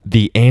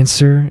The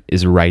answer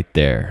is right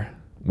there,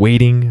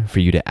 waiting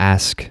for you to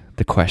ask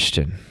the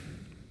question.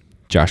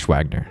 Josh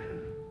Wagner.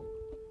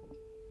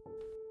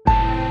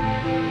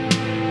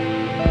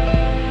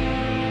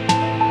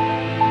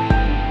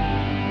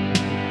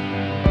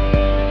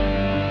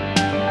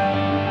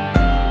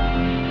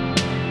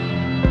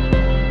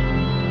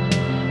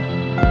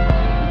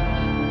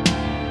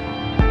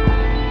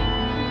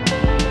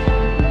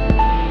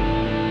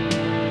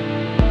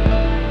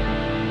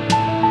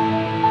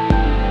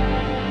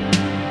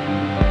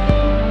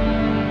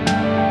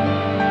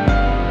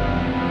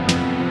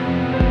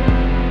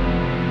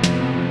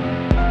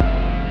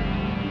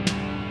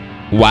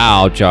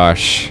 Wow,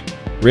 Josh.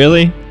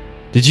 Really?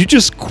 Did you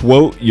just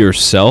quote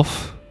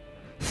yourself?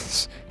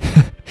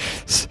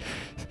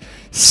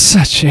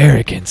 Such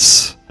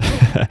arrogance.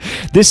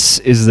 This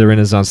is the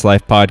Renaissance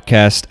Life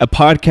podcast, a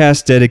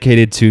podcast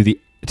dedicated to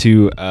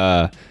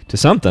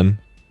something.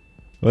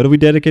 What are we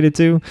dedicated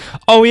to?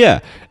 Oh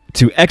yeah,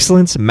 to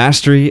excellence,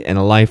 mastery, and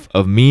a life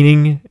of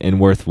meaning and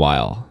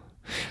worthwhile.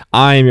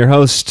 I am your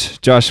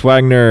host, Josh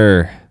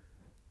Wagner.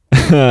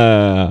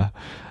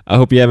 I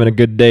hope you're having a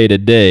good day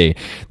today.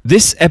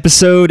 This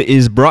episode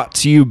is brought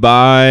to you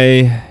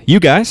by you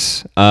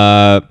guys.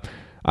 I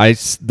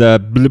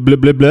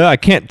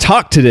can't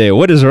talk today.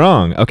 What is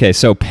wrong? Okay,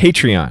 so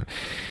Patreon.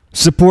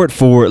 Support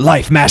for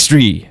Life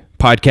Mastery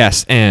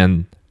podcast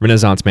and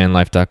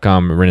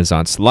RenaissanceManLife.com,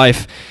 Renaissance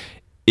Life,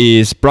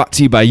 is brought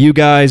to you by you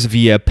guys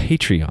via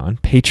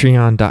Patreon.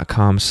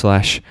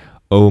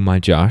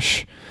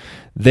 Patreon.com/ohmyjosh.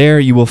 There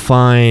you will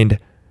find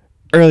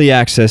early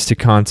access to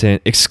content,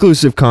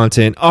 exclusive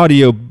content,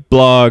 audio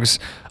blogs,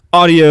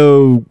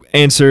 audio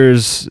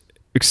answers,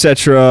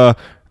 etc.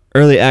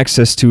 Early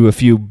access to a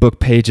few book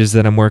pages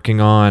that I'm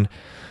working on,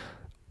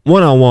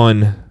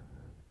 one-on-one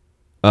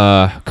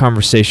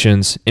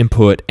conversations,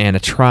 input, and a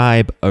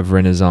tribe of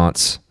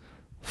Renaissance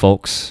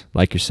folks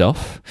like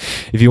yourself.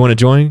 If you want to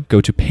join, go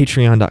to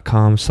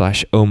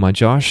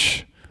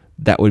patreon.com/ohmyjosh.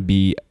 That would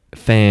be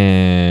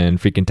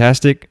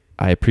fan-freaking-tastic.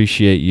 I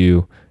appreciate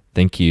you.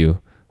 Thank you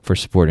for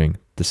supporting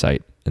the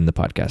site and the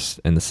podcast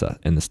and the stuff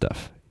and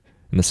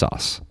the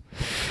sauce.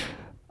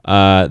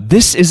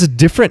 This is a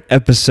different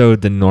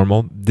episode than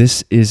normal.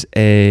 This is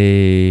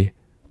a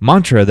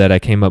mantra that I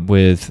came up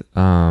with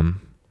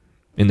in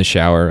the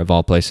shower, of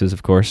all places,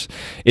 of course.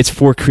 It's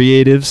for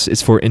creatives.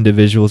 It's for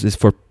individuals. It's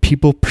for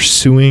people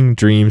pursuing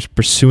dreams,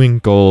 pursuing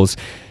goals,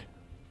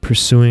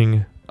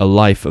 pursuing a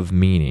life of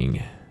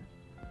meaning.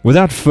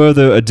 Without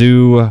further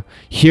ado,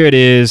 here it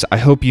is. I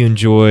hope you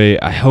enjoy.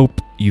 I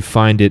hope you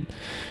find it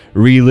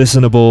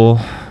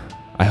re-listenable.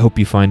 I hope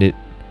you find it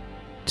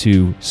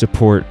to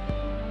support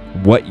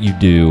what you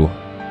do.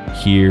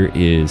 Here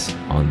is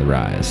On the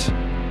Rise.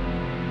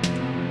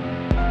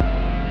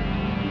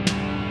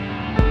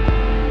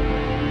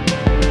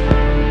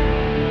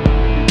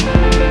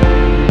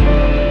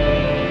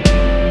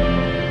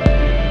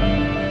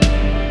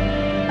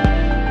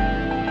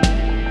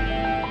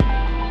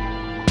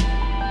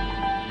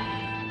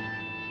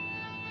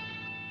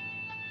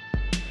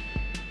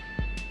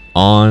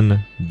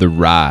 On the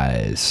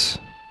Rise,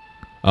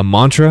 a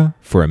mantra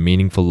for a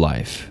meaningful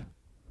life,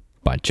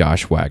 by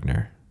Josh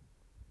Wagner.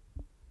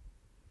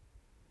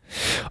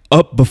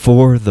 Up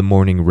before the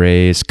morning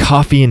rays,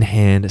 coffee in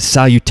hand,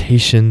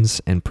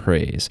 salutations and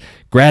praise,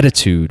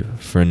 gratitude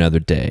for another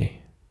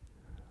day.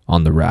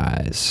 On the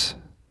rise.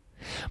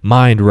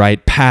 Mind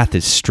right, path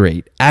is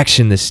straight.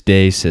 Action this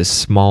day says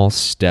small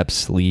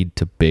steps lead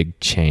to big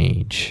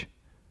change.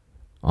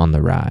 On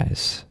the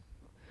rise.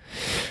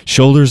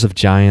 Shoulders of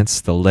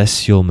giants, the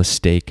less you'll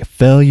mistake.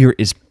 Failure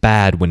is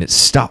bad when it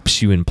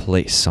stops you in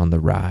place. On the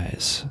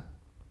rise.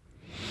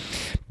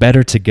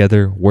 Better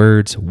together,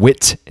 words,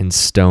 wit, and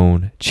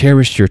stone.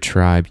 Cherish your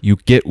tribe, you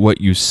get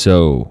what you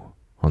sow.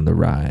 On the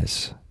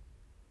rise.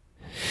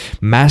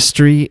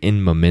 Mastery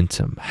in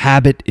momentum.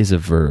 Habit is a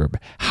verb.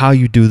 How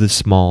you do the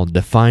small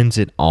defines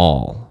it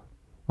all.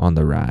 On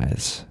the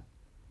rise.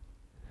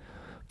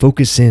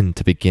 Focus in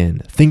to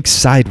begin. Think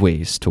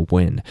sideways to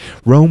win.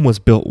 Rome was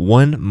built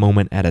one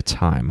moment at a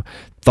time.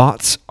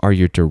 Thoughts are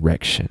your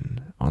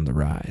direction. On the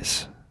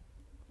rise.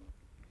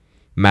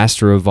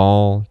 Master of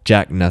all,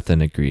 Jack nothing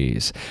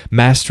agrees.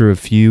 Master of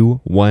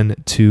few, 1,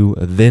 2,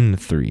 then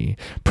 3.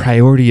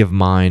 Priority of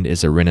mind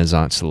is a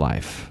Renaissance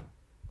life.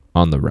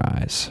 On the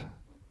rise.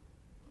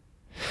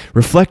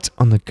 Reflect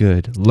on the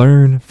good,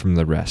 learn from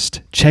the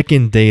rest. Check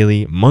in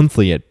daily,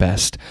 monthly at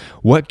best.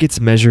 What gets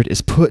measured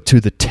is put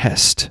to the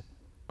test.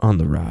 On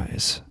the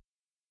rise.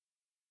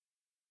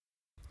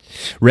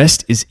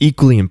 Rest is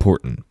equally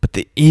important, but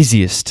the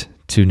easiest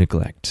to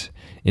neglect.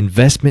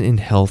 Investment in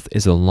health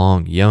is a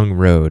long, young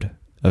road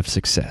of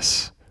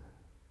success.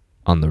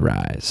 On the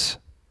rise.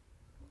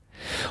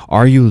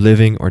 Are you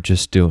living or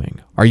just doing?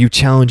 Are you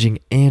challenging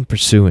and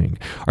pursuing?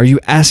 Are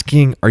you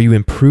asking? Are you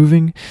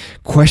improving?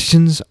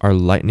 Questions are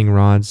lightning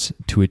rods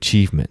to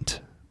achievement.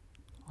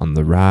 On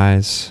the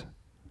rise.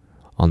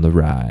 On the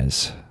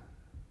rise.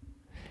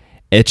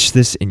 Etch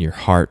this in your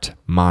heart,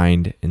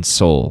 mind, and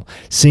soul.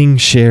 Sing,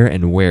 share,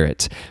 and wear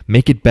it.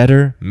 Make it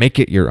better, make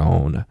it your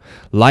own.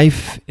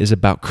 Life is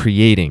about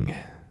creating.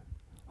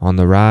 On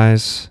the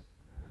rise,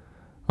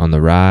 on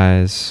the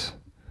rise,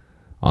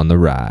 on the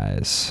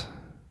rise.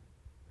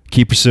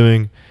 Keep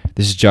pursuing.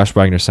 This is Josh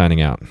Wagner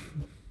signing out.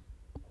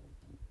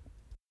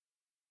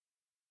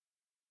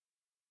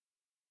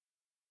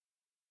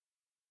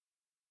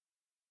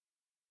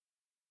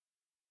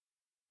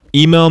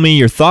 Email me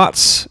your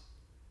thoughts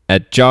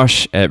at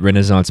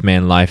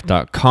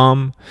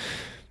josh@renaissancemanlife.com.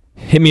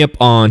 Hit me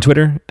up on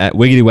Twitter at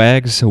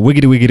WiggityWags,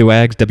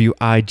 WiggityWiggityWags,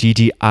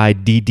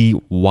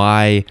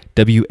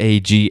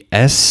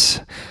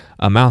 WIGGIDDYWAGS.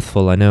 A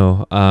mouthful, I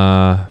know.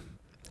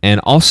 And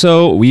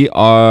also, we're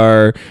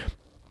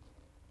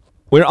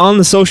on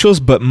the socials,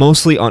 but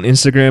mostly on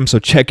Instagram. So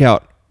check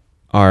out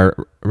our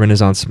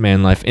Renaissance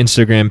Man Life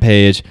Instagram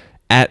page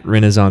at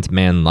Renaissance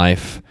Man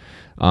Life.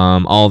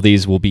 All of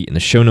these will be in the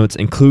show notes,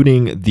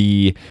 including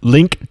the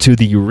link to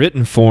the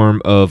written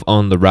form of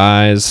On the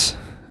Rise.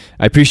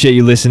 I appreciate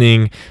you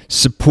listening.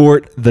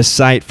 Support the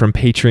site from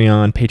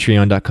Patreon,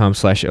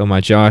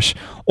 patreon.com/ohmyjosh.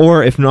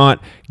 Or if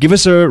not, give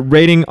us a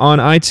rating on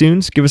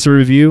iTunes. Give us a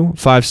review,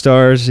 5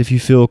 stars if you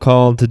feel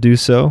called to do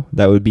so.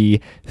 That would be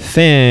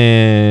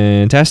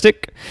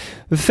fantastic.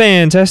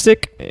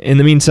 Fantastic. In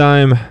the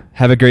meantime,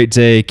 have a great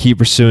day. Keep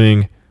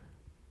pursuing.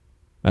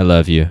 I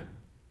love you.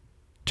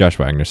 Josh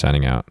Wagner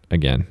signing out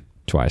again,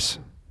 twice.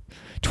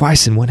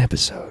 Twice in one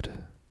episode.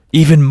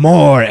 Even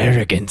more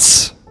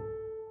arrogance.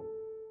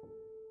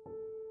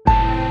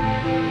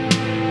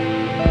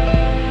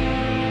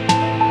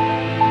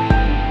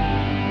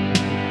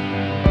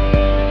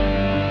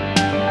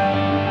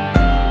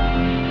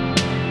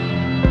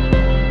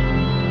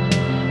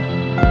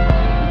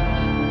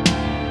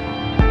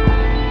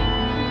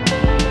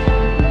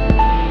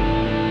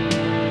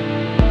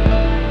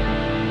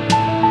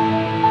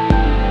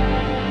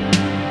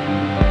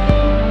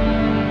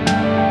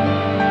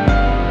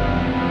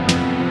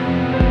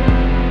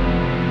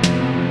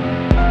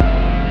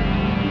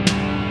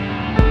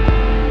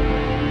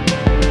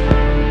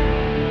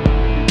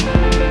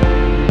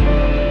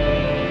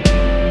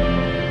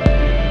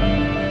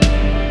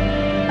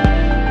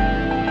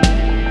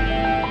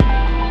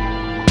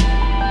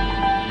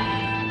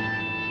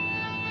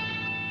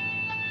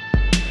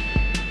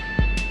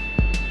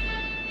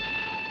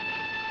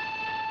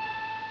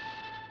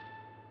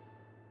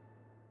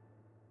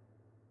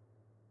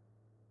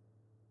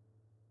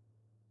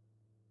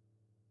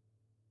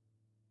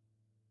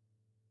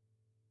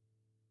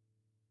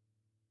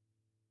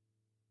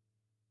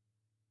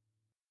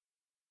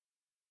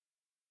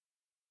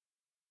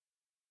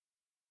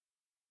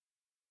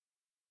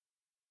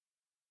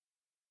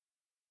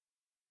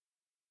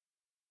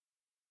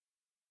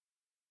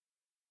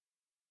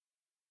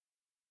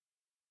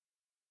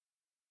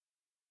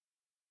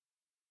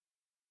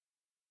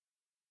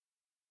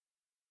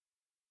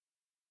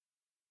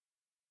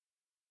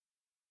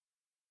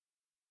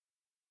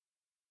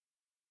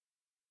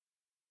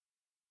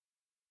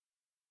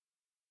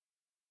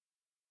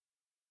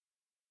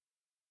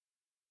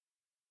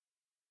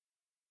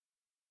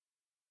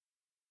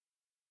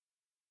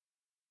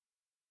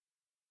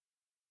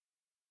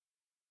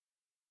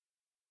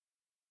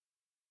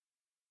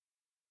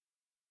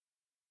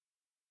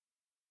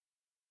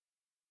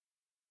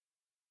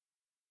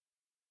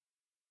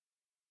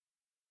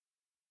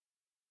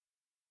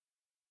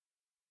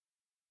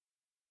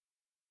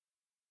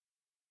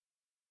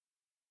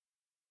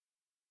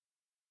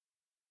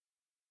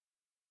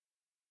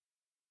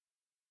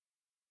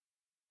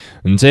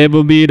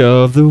 Table beat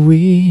of the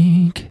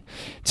week.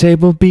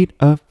 Table beat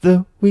of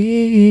the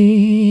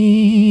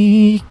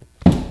week.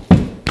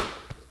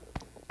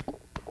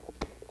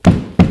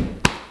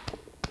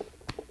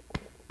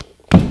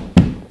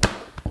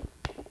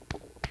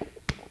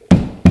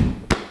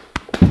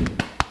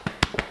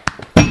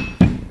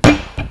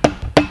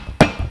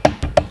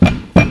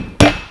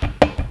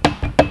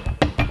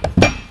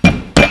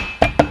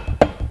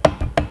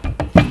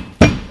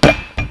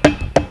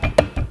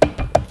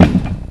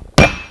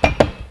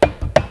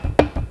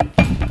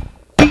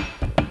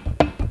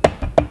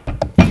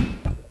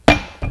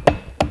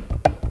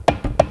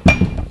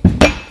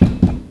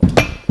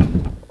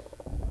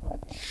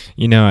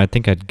 You know, I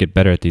think I'd get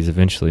better at these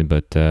eventually,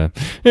 but